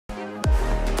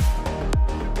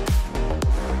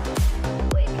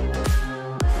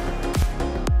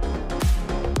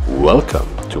Welcome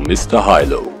to Mr.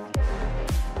 HighLow.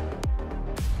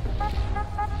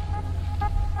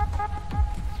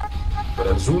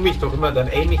 Dann zoome ich doch immer, dann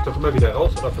aim ich doch immer wieder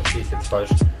raus, oder verstehe ich jetzt falsch?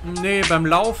 Nee, beim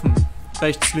Laufen.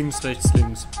 Rechts, links, rechts,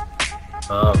 links.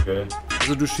 Ah, okay.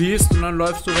 Also du schießt und dann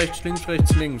läufst du rechts, links,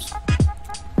 rechts, links.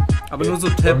 Aber nur so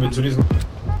Wollen tappen. wir zu diesem... in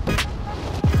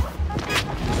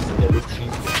der Luft schießen,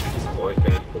 das brauche ich gar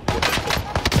nicht probieren.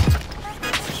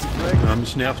 Ja,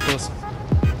 mich nervt das.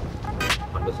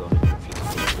 Man das auch nicht viel zu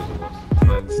gut für sowas. Ich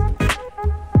meine,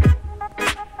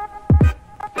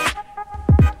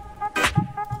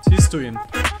 Siehst du ihn?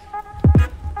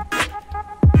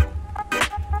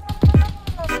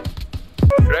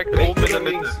 Direkt oben in der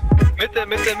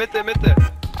Mitte. Mitte.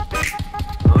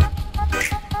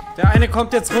 Der eine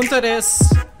kommt jetzt runter, der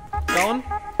ist down.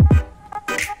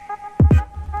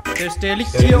 Der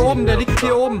liegt hier oben, der liegt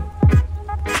hier oben.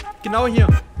 Genau hier.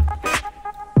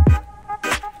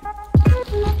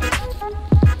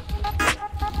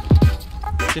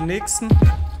 Den nächsten.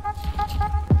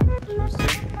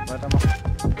 Weitermachen.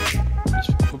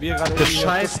 Ich probiere gerade Das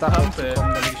scheiß da Pump, ey.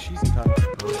 ranzukommen, damit ich schießen kann.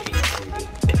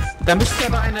 Da müsste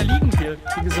aber einer liegen hier,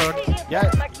 wie gesagt. Ja,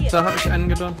 Da habe ich einen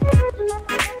getan.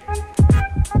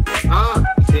 ah,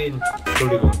 ich sehe ihn.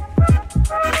 Entschuldigung.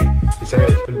 Ich sage ja,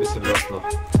 ich bin ein bisschen lost noch.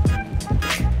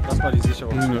 lass mal die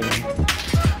Sicherung.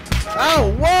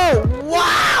 Au, wow,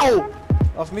 wow!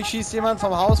 Auf mich schießt jemand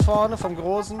vom Haus vorne, vom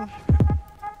Großen.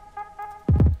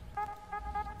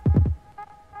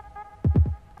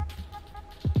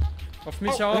 Auf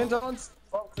mich auch. Hinter uns,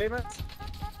 vom Clemens.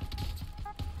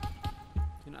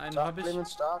 Den einen Stark, habe ich.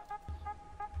 Clemens, stark.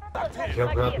 Ich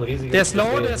habe gerade einen riesigen... Der ist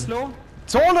low, der ist low.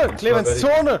 Zone, Clemens, werde ich-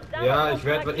 Zone! Ja, ich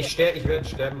werde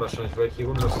sterben wahrscheinlich, weil ich hier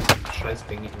unten aus dem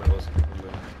Scheißding nicht mehr rausgekommen bin.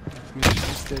 Auf mich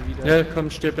schießt der wieder. Ja, komm,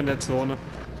 stirb in der Zone.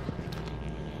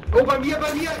 Oh, bei mir!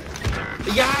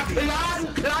 Ja, klar,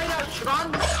 du kleiner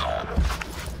Schwanz!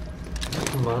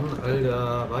 Mann,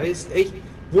 Alter, weißt echt,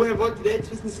 woher wollte der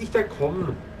jetzt wissen, dass ich da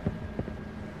komme?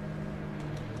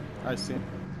 Ah, ich seh ihn.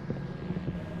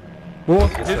 Wo?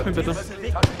 Hilf mir bitte.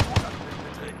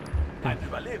 Ein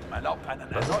Überleben erlaubt einen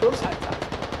Was ist erneuten los? Einsatz.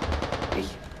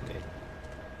 Ich? Okay.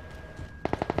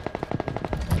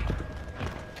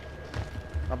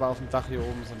 Aber auf dem Dach hier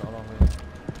oben sind auch noch welche.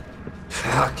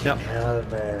 Fuck Ja. hell,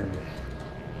 man.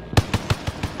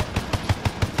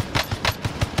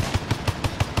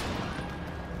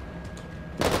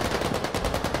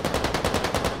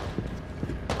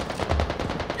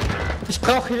 Ich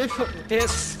brauche Hilfe. Der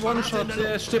ist One-Shot,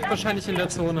 der stirbt wahrscheinlich in der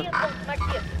Zone.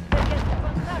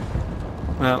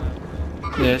 Ja.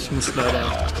 Ja, ich muss leider.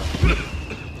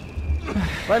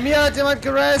 Bei mir hat jemand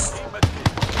gerest!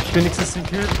 Ich wenigstens den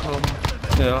Kill bekommen.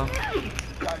 Ja.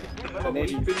 Nee,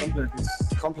 die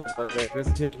ist komplett weg. Wir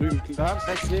sind hier drüben. Wir haben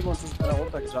rechts neben uns, ist einer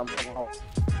runtergejumpt vom Haus.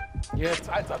 Jetzt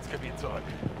Einsatzgebiet zurück.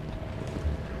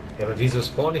 Ja, aber wieso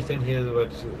spawn ich denn hier so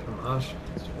weit am Arsch?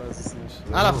 Ich weiß es nicht.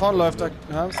 Ah, da vorne läuft er.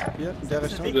 Hans, hier, in der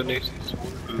Richtung. Der nächsten Zone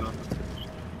gelandet.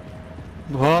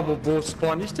 Boah, wo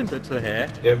spawn ich denn bitte? Hä?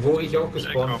 Ja, wo ich auch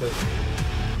gespawnt bin.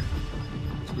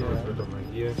 Hier, Ich will doch mal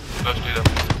hier. Da steht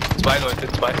er. Zwei Leute.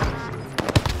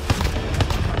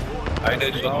 Einer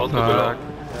ist nach Hause gelaufen.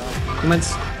 Du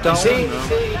meinst down? Ich seh ihn, Ja. ich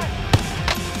seh ihn.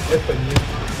 Der ist bei mir.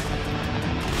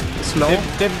 Ist low.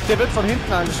 Der wird von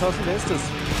hinten angeschossen, wer ist das?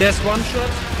 Der ist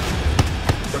One-Shot.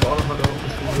 Ich hab auch noch mal drauf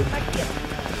gespielt.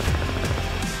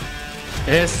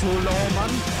 Er ist so low,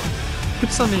 Mann.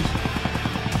 Gibt's doch nicht.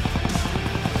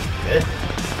 Hä?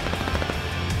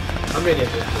 Haben wir den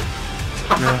jetzt?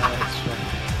 Ja.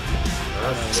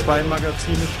 Was? 2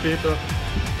 Magazine später.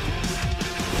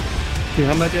 Die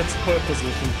haben halt jetzt Pole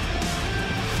Position.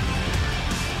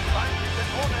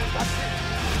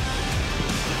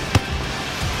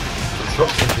 Im Shop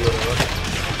sind die, oder was?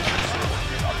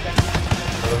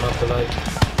 Warte mal, vielleicht.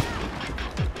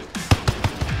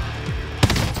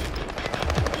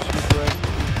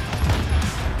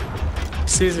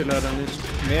 Ich sehe sie leider nicht.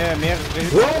 Mehrere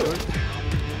Wow! Hilfe.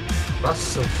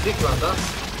 Was zum Fick war das?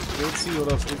 Spezi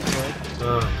oder Flugzeug.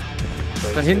 Ah.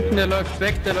 Da hinten, der läuft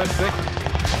weg.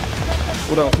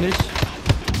 Oder auch nicht.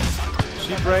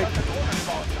 Sheepbreak.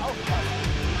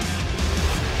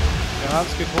 Der Hans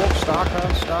geht hoch, stark,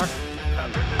 Hans, stark.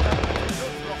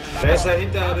 Wer ist da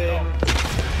hinter dem...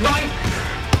 Nein!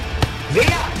 Wer?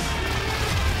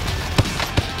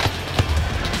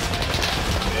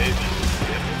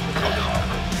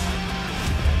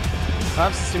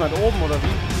 Hans, ist jemand oben oder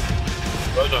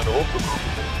wie? Sollte einer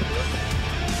hochgekommen.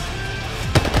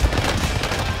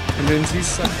 Wenn du ihn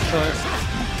siehst, sag Bescheid.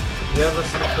 Ja, was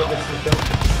macht er jetzt nicht da?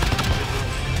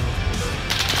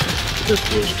 Das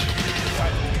ist wurscht.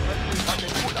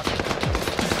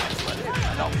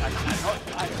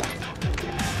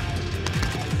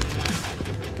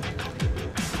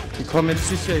 kommen jetzt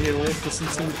sicher hier hoch, das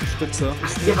sind ziemlich Spitze.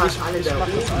 Wir waren alle Ich da mach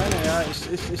das oben. eine, ja.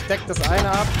 Ich deck das eine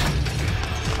ab.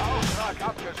 Auftrag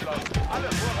abgeschlossen. Alle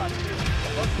Vorratsschienen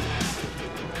verbunden.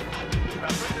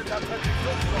 Verbündeter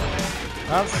Präzisionszone.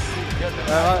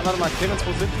 Was? Warte mal, Clemens,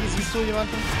 wo sind die? Siehst du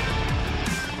jemanden?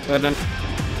 Ja, dann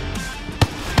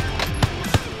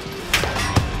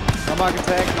Nochmal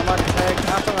getaggt, nochmal getaggt.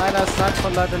 Achtung, einer ist nackt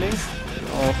von Seite links.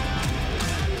 auch.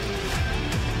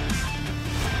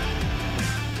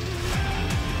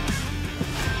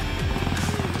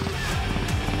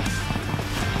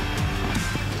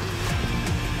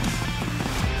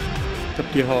 Ich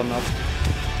glaub, die hauen ab.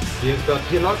 Hier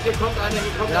kommt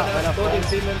einer, Ja, einer vor vor den uns.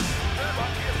 Clemens.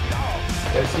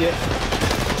 Der ist hier.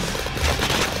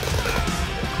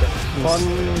 Von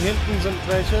hinten sind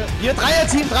welche. Hier,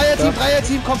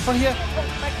 Dreier-Team, kommt von hier.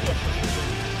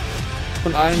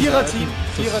 Von allen Vierer-Team,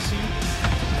 Seiten. Vierer-Team.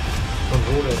 Von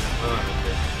wo denn? Ah,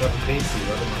 okay. Ich hab einen Crazy,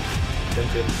 warte mal.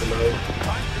 Könnt ihr vielleicht.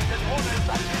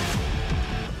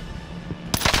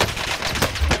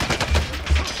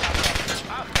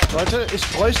 Leute, ich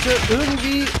bräuchte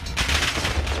irgendwie...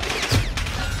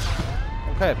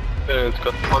 Okay. Jetzt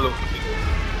gerade Follow.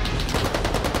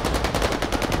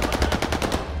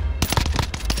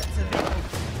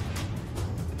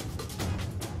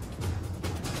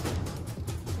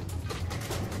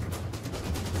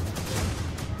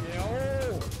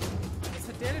 Was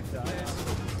hat der denn für Eier?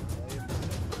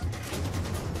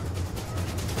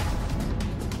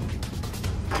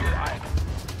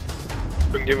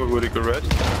 Irgendjemand wurde gered.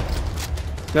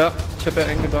 Ja, ich hab ja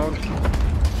einen gedownt.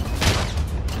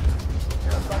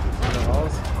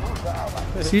 Raus.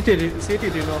 Seht ihr die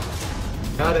noch?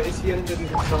 Ja, der ist hier hinter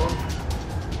diesem Zaun.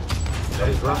 Der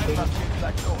ist rushing.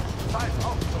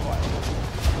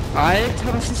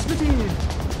 Alter, was ist mit ihm?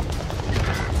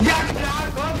 Ja, klar,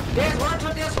 komm! Der ist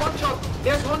One-Shot,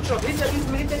 der ist One-Shot! Hinter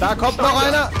diesem Da kommt noch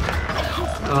einer.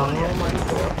 Oh mein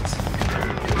Gott!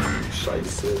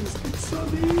 Scheiße, das gibt's doch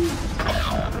nicht!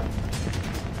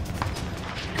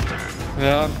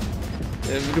 Ja.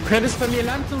 Du könntest bei mir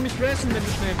landen und mich racen, wenn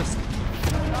du schnell bist.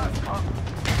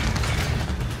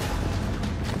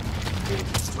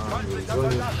 So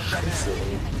eine Scheiße,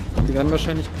 ey. Die werden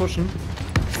wahrscheinlich pushen.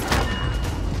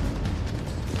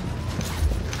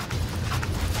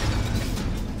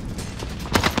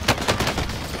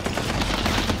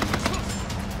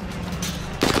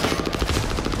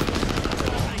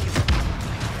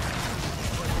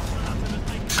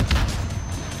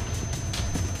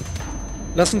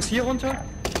 Lass uns hier runter.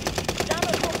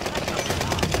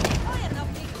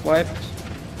 Wipe.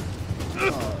 Ich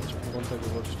bin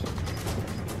runtergerutscht.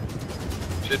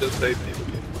 Steht das Safety.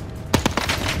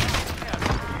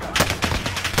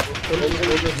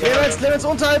 Clemens,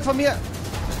 unterhalb von mir.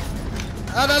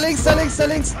 Ah, da links.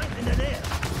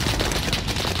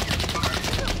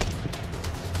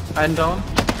 Einen down.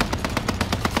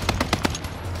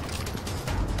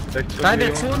 Rechts von Nein, mir.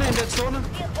 in der Zone.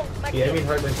 Die Emin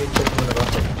halt mein Kind mit einer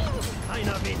Waffe.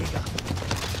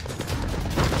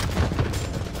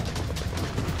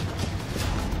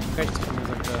 Rechts von mir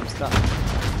sind Clemens, da.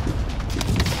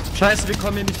 Scheiße, wir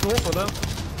kommen hier nicht hoch, oder?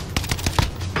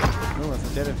 Junge, was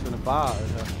ist der denn für eine Bar,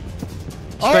 Alter?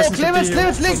 Ich weiß nicht, ob Clemens, die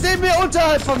hier links neben mir,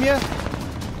 unterhalb von mir.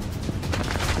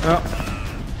 Ja.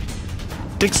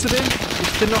 Kriegst du den?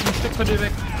 Ich bin noch ein Stück von dir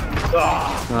weg.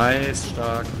 Nice,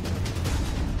 stark.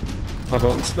 Aber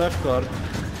uns läuft gerade.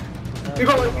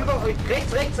 Über euch!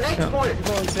 Rechts, Ja. voll!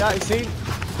 Über uns, ja, ich sehe ihn.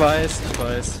 Ich weiß.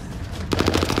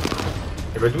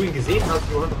 Ja, weil du ihn gesehen hast,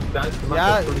 du hast noch gar nichts gemacht.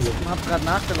 Ja, Entschuldigung. ich hab gerade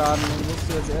nachgeladen und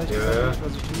wusste jetzt ehrlich gesagt Ja. nicht,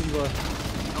 was ich tun soll.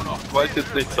 Ich wollte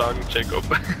jetzt nicht sagen, Check-up.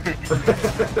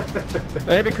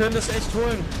 Ey, wir können das echt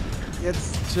holen.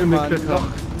 Jetzt chill Wenn wir mal, Glück noch,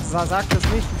 haben. sag das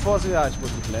nicht, bevor es ja, ich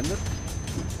wurde geblendet.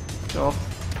 Ich auch.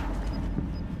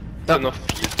 Da noch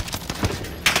 4.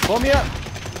 Vor mir!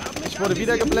 Ich wurde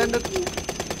wieder geblendet.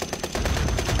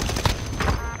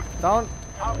 Down.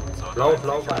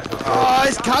 Lauf einfach. Oh,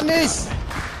 ich kann nicht!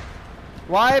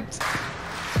 Wiped!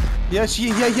 Hier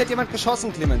hat jemand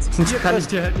geschossen, Clemens. Sonst kann ich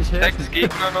dir halt nicht helfen. 6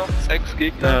 Gegner noch. 6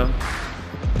 Gegner.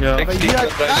 Ja. 6 Aber hier Gegner. hat...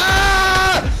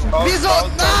 Ah! Wieso?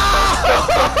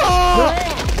 No!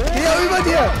 Hier über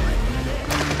dir!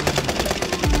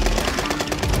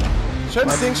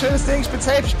 Schönes Ding, ich bin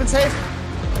safe.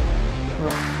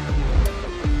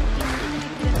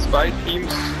 2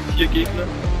 Teams, 4 Gegner.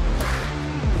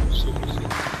 So ein bisschen. Ja,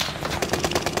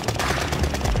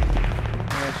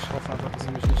 ich hoffe einfach, dass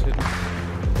sie mich nicht hitten.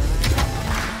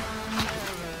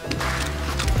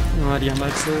 Ah, die haben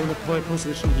halt so eine Pole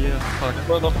Position hier. Fuck.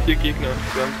 Immer noch 4 Gegner.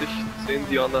 Wir haben sich, sehen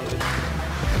die anderen nicht.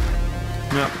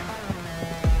 Ja.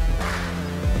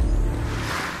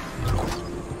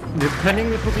 Wir können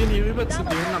irgendwie probieren, hier rüber zu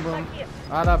gehen, aber...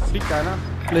 Ah, da fliegt einer.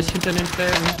 Vielleicht hinter den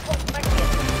Trägen.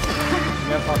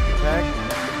 Mehrfach getaggt.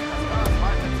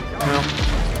 Ja.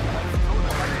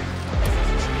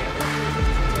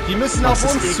 Die müssen auf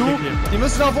ist uns zu. eklig hier. Die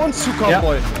müssen auf uns zukommen Ja.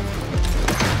 wollen.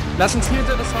 Lass uns hier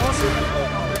hinter das Haus.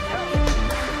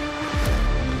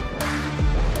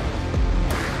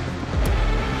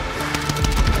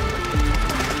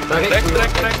 Rechts.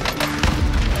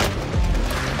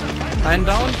 Einen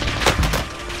down.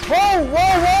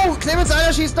 Wow! Clemens,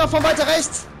 einer schießt noch von weiter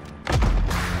rechts.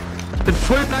 Ich bin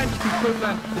full blind.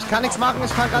 Ich kann nichts machen,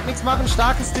 ich kann gerade nichts machen.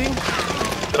 Starkes Ding.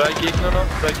 3 Gegner noch,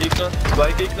 3 Gegner,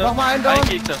 2 Gegner. Nochmal einen down.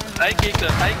 Ein Gegner.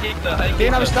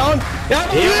 Den habe ich down. Ja!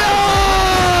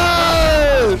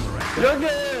 Junge!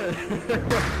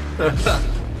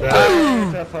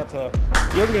 Alter Vater.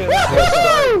 Junge!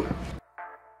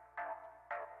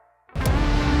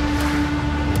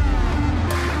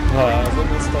 Ah, so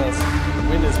muss das.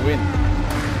 Win is win.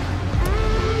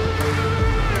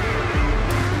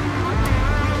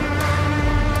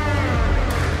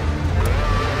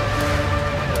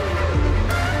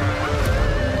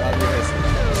 Ah, wie hässlich.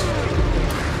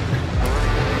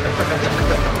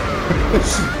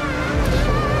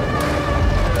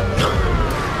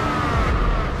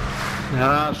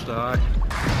 Ja, stark.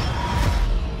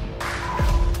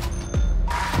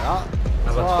 Ja.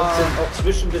 Aber trotzdem auch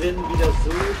zwischendrin wieder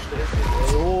so stressig.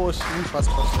 So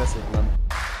unfassbar stressig, Mann.